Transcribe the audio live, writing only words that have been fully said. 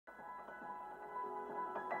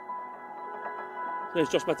My name is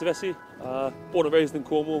Josh Matavesi, born and raised in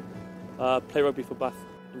Cornwall, play rugby for Bath.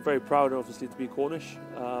 I'm very proud, obviously, to be Cornish.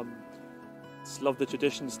 Just love the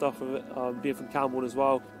tradition stuff of it, being from Camborne as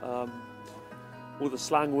well. All the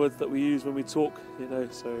slang words that we use when we talk,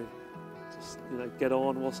 so just, get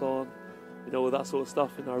on, what's on, all that sort of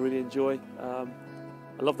stuff, I really enjoy. I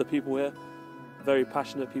love the people here, very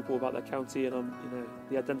passionate people about their county, and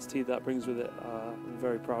the identity that brings with it, I'm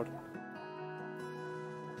very proud.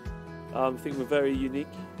 I think we're very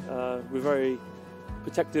unique, we're very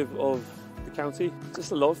protective of the county.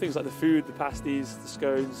 Just a lot of things like the food, the pasties, the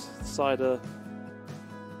scones, the cider.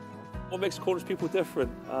 What makes Cornish people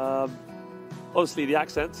different? Obviously the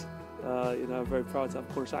accent, I'm very proud to have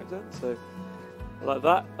a Cornish accent, so I like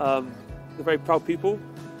that. They're very proud people,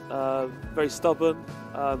 very stubborn,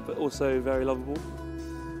 but also very lovable.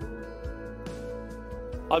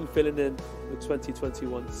 I'm filling in the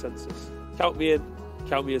 2021 census. Count me in,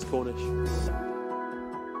 count me as Cornish.